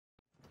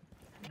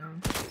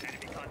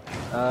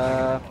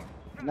No.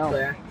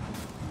 Clear.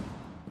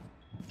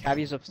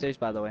 Cabby's upstairs,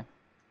 by the way.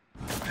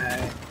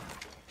 Alright.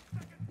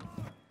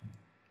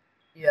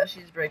 Yeah,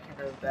 she's breaking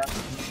the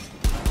bathroom.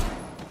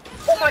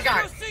 Oh my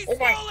god! Oh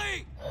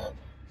my!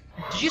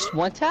 Did you just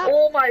one tap?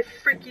 Oh my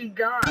freaking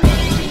god!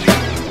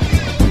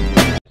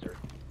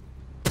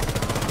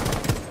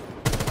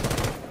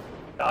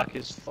 Doc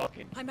is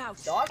fucking. I'm out.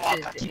 Doc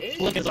Fuck, is eight.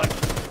 Flick is like.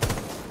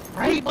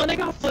 Right, but they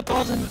got flip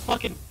balls in the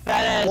fucking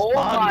fat ass Oh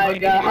body. my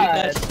Like, they hate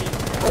that god. shit.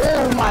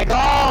 Oh my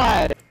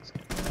god!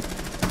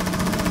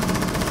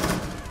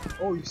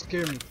 Oh, you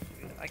scared me.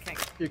 I can't.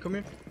 Here, come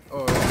here.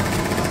 Oh.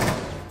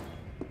 Oh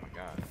my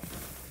god.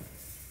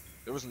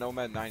 There was no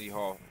med 90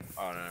 hall.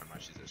 Oh, no, never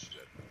mind. She's dead. She's dead.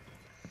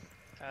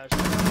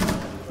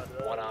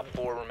 1 op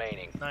 4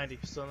 remaining. 90,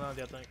 still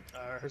 90, I think.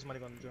 Here's money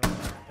going to join.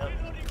 Yep.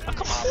 Oh,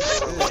 come on,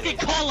 fucking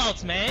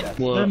callouts, man! That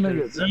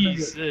nigga,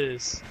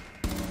 Jesus.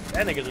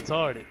 That nigga's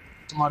retarded.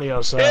 Somebody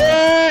outside.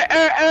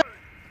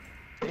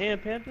 Damn,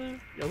 Panther?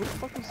 Yo, who the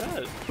fuck was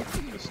that?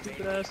 You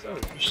stupid ass up.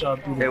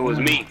 Shot through the It was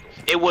window. me.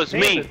 It was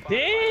me.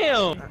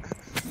 Damn!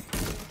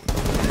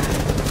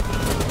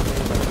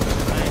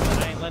 I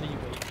ain't letting you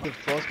wait. The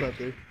fuck out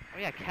there. Oh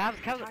yeah, Cav's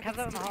out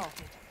in the hall.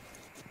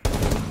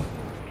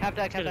 Cav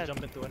died, Cav Could've died.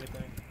 jumped into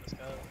anything. Let's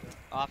go.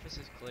 Office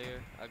is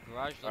clear. A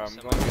garage looks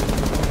Going similar. to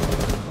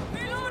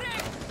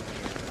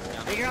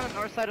Figure on the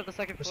north side of the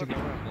second floor. Over a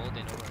gold,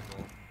 they know we're a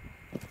gold.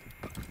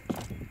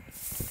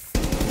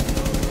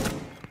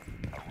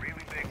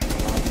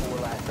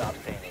 Last stop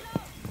standing.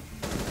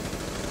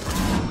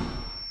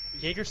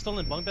 Jaeger's still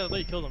in bunk bed. I thought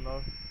you killed him,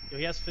 though. Yo,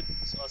 he has 60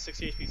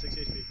 HP,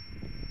 60 HP.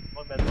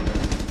 Bunk bed.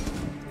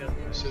 Yeah,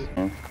 shit.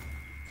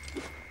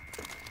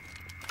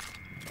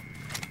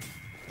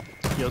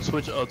 Yo,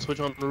 Twitch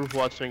on the roof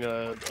watching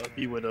a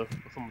B window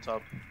from the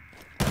top.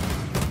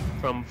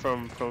 From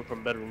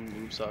bedroom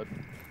room side.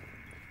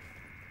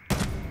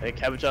 Hey,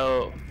 Cabbage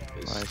out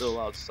is still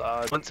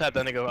outside. One tap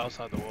that nigga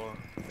outside the wall.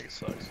 Nigga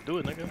sucks. Do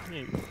it, nigga.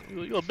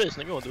 You a bitch,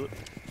 nigga. Go do it.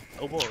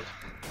 No balls.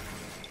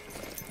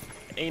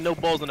 Ain't no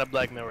balls in that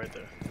black man right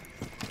there.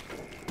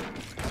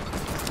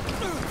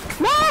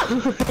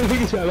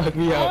 He tried to knock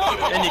me out.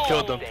 And he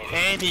killed him.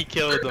 And he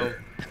killed him.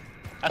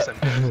 That's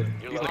embarrassing.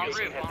 Your These niggas.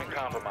 location has been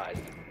compromised.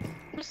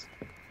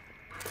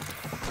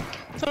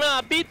 So now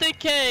I beat the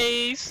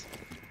case.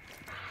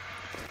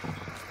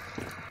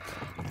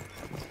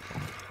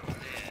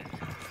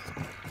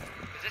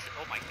 Is this?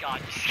 Oh my god,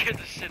 you scared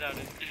the shit out of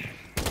me.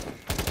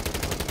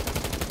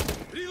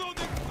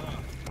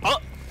 Oh!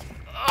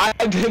 I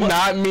did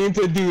not mean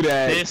to do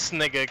that. This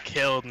nigga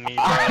killed me,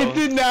 bro. I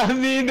did not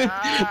mean to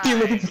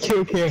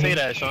kill him. Say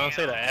that, Sean.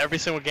 Say that. Every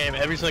single game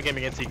against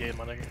TK,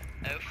 my nigga.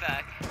 Oh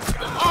fuck.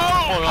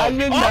 Oh! I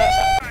did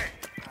not.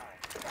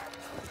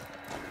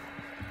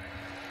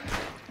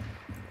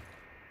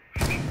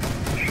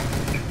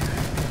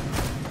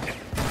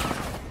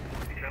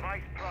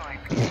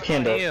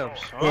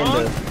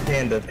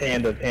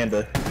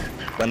 Panda.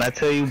 When I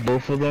tell you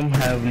both of them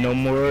have no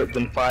more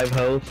than 5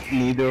 health,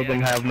 neither of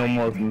them have no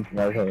more than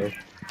 5 health.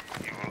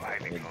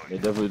 They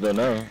definitely don't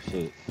know.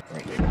 Shit.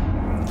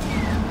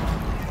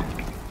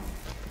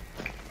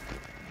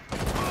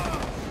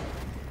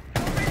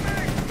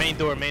 Main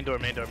door.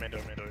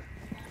 You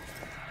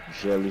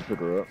should at least pick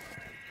her up.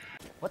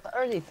 What the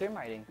are they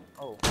thermiting?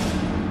 Oh.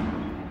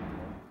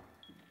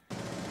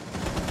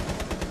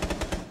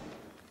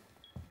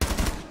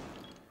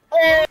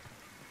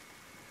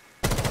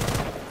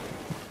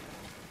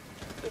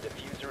 The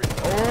diffuser is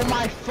Oh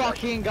my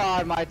fucking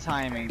god, my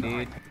timing,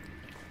 dude.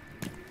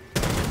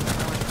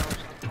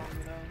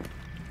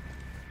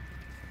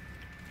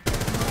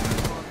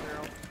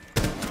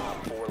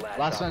 op 4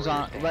 Last one's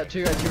on. operator Let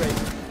two right, two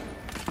right.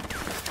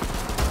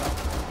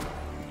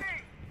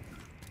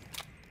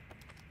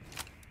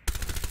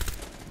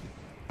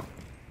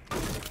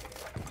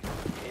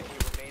 If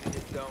you remain in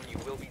this zone, you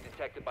will be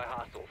detected by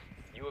hostiles.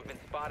 You have been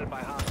spotted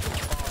by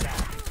hostiles. Fall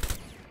back.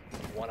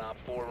 1 op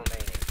 4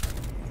 remaining.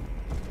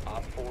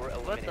 Op 4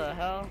 eliminated. What the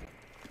hell?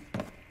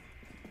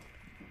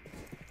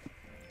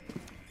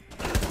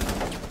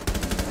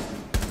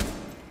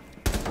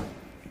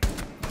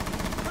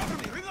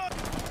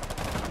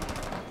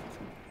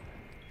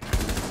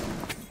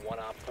 One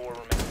op 4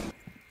 remaining.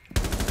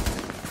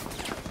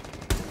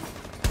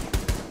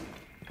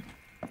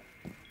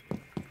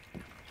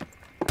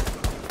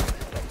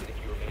 Detected if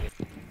you remain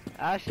in.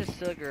 Ash is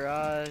still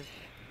garage.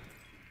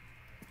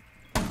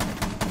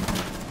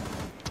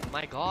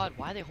 My god,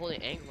 why are they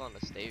holding angle on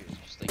the stairs?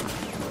 Just like.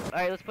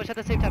 Alright, let's push at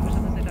the same time. Yeah,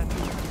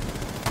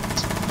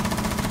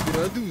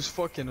 that dude's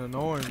fucking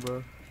annoying,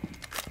 bro.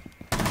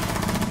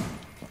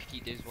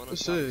 There's one on Good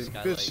top of the shit,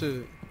 skylight. good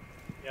shit.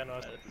 Yeah, no,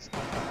 it's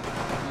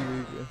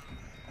Yeah.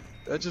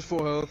 That's just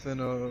full health and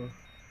yeah,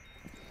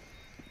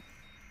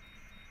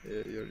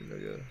 you already know,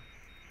 yeah.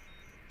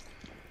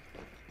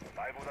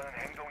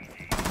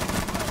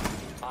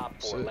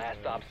 Op 4, last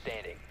stop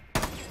standing.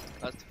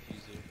 That's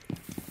diffuser.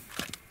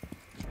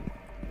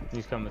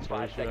 He's coming 5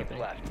 towards you, I seconds think.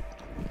 left.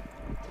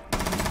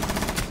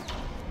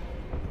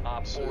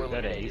 Op 4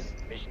 That eliminated. is.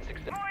 Mission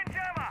success.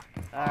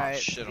 Alright.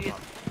 Shit, I'm not.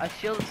 A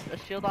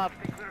shield up.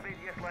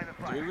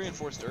 Do we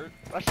reinforce dirt?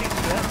 Rushing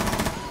strip.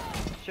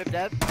 Strip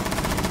dead.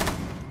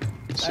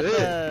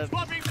 Shit.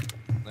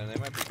 Then they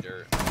might be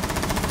dirt.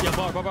 Yeah,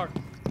 bar.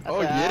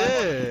 Oh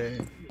yeah.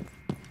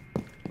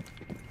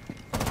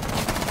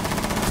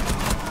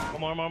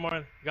 One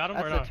more. Got him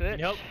or That's not? a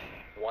Yep.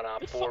 One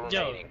op 4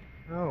 Yo. remaining.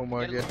 Oh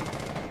my god.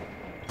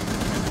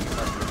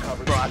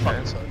 Bro, I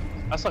fucking suck.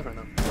 I suck right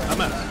now. I'm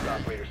at.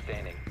 Last operator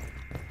standing.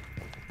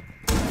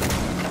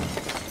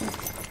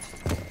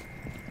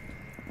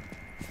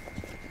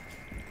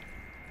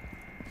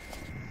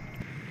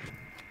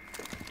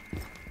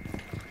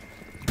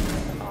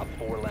 Op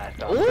 4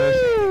 last op.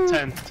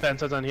 10.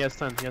 He has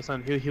 10. He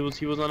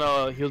was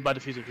on he was by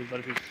diffuser.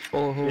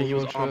 Oh, Yeah, he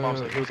was on bomb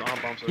site. He was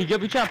on bomb site. He could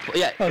be trapped.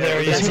 Yeah. Oh,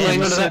 there he Is is. he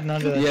laying under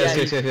that?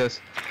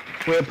 Yes.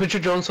 Wait, put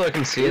your drone so I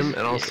can see him,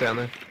 and I'll stand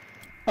there.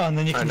 Oh, and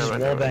then you can I know, just I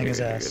know, wallbang you're his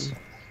good, you're ass. good.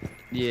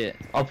 Yeah.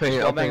 I'll ping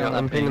it.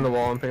 I'm pinging the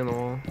wall.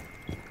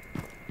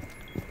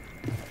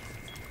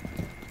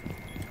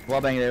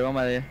 Wall bang there. One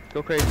by there.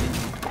 Go crazy.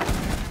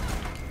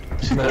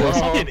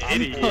 Fucking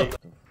idiot.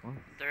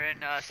 They're in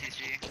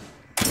CC.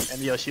 And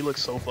yo, she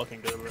looks so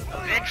fucking good, bro.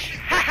 Bitch.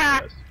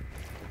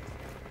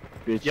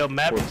 Bitch. Yo,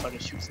 map so I can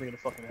shoot this nigga in the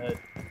fucking head.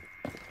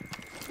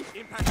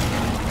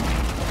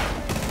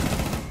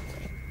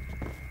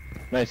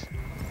 Nice.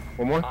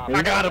 One more.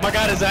 I got him. I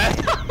got his ass.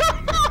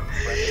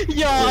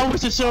 Yo, I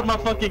wish I showed my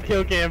fucking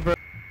kill cam, bro.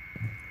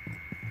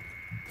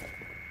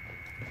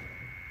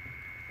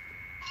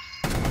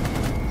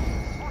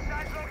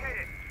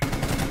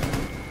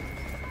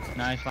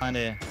 Nice find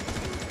it.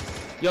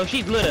 Yo,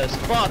 she's lit as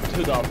fuck.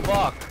 To the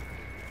fuck.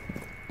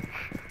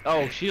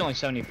 Oh, she's only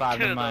 75.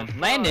 Never mind.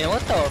 Landon,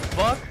 what the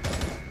fuck?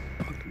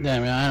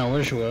 Damn, man, I don't know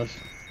where she was.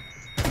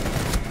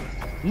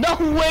 No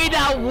way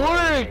that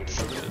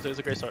worked. It's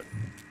a great start.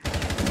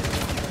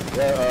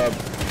 Yeah,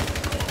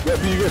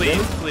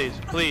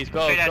 Please,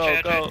 go.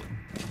 Never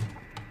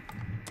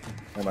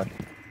mind.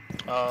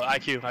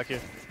 IQ. Gappy.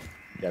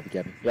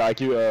 Yeah,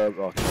 IQ,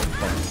 oh,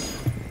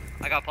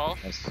 I got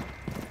pulse. nice.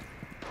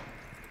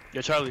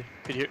 Yo, Charlie,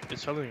 could you hear?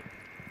 It's Charlie.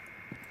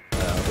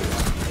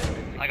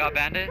 I got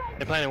bandit.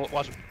 They're playing.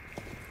 Watch him.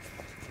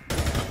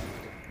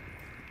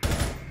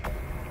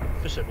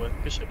 Good shit, boy.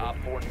 Op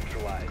 4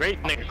 neutralized.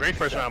 Great nigga. Great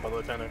first round, by the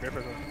way, Panda. Great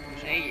first round.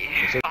 Hey,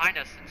 behind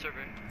us in server.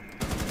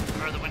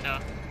 Or the window.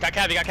 Got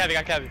Cavi.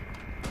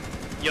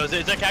 Yo, is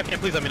there Cavi?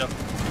 Please let me know.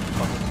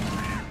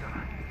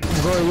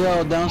 Bro,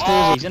 yo, downstairs.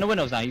 Oh, he's in the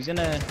windows now. He's in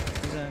there.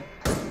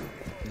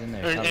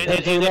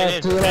 Hey,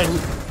 to the left.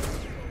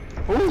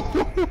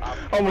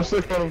 Almost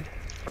slipped on him.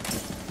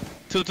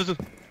 Two. That's a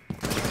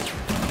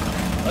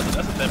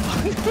dead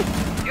body.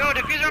 Yo,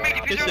 diffuser on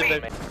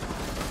me.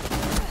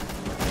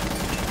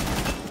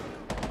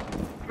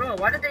 Bro,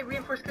 why did they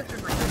reinforce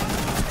kitchens like this?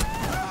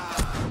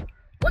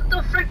 What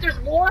the frick? There's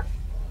more?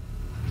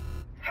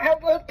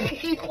 Hella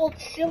people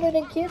chilling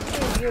in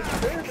kitchens, you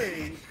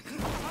observers.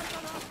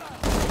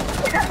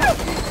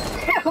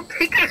 Hell,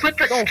 pickers with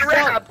the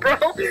strap, bro.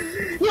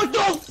 What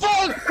the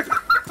fuck?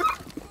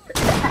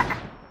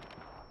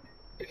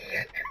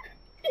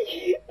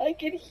 I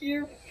can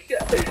hear your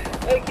pain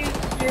and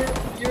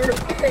fear.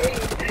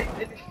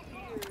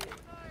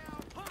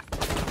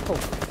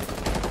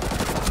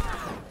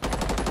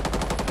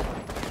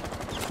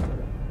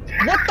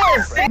 What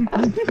the fuck?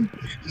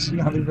 She's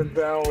not even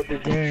down with the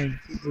game.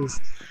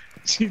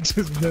 She just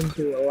been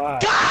through a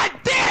lot. God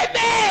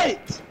damn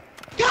it!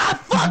 God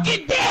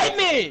fucking damn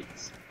it!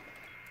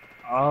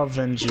 I'll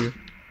avenge you.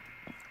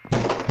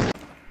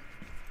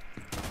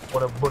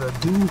 What a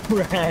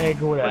do-rag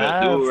with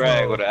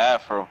an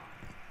afro.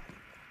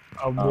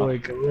 Oh boy,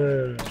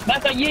 Khalil.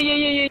 That's like,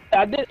 yeah.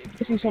 I did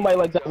see somebody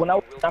like that when I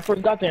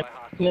first got there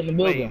in the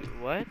building.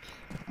 Wait,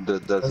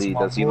 what?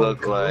 Does he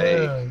look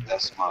like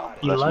that's my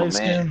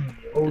man?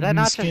 Did I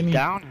not just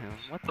down him?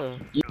 What the?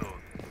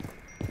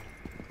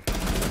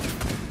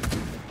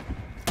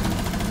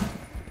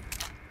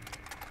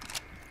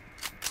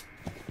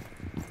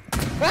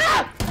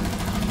 Ah!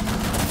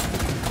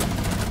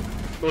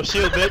 Little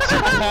shield, bitch.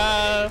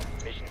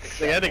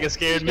 That nigga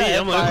scared me.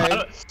 I'm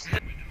like,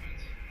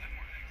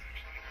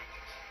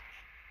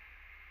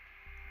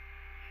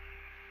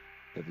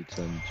 Every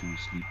time you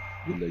sleep,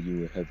 we'll let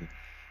you in heaven.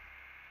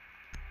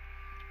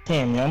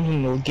 Damn, man, I'm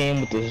in the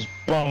game with this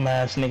bum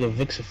ass nigga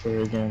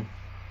Vixifer again.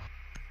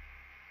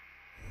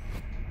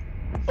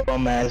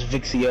 Bum ass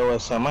Vixie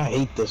OSM. I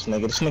hate this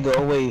nigga. This nigga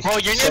always. bro,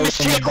 your name is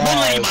Jake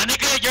Quinley, my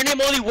nigga. Your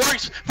name only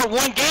works for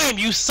one game.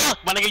 You suck,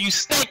 my nigga. You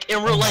stink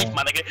in real life,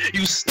 my nigga.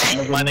 You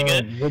stink, my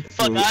nigga.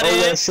 Fuck out of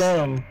here.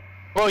 OSM.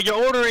 Bro, you're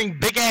ordering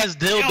big ass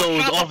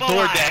dildos off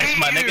DoorDash,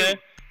 my nigga.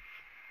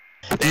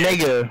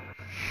 Nigga.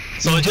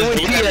 So it's just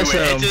beef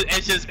everywhere. PSM.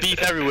 It's just beef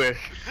everywhere.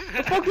 What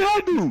the fuck did I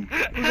do? Who's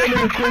that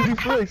nigga crazy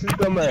flicks? He's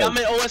dumb ass. I'm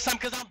in OSM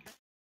because I'm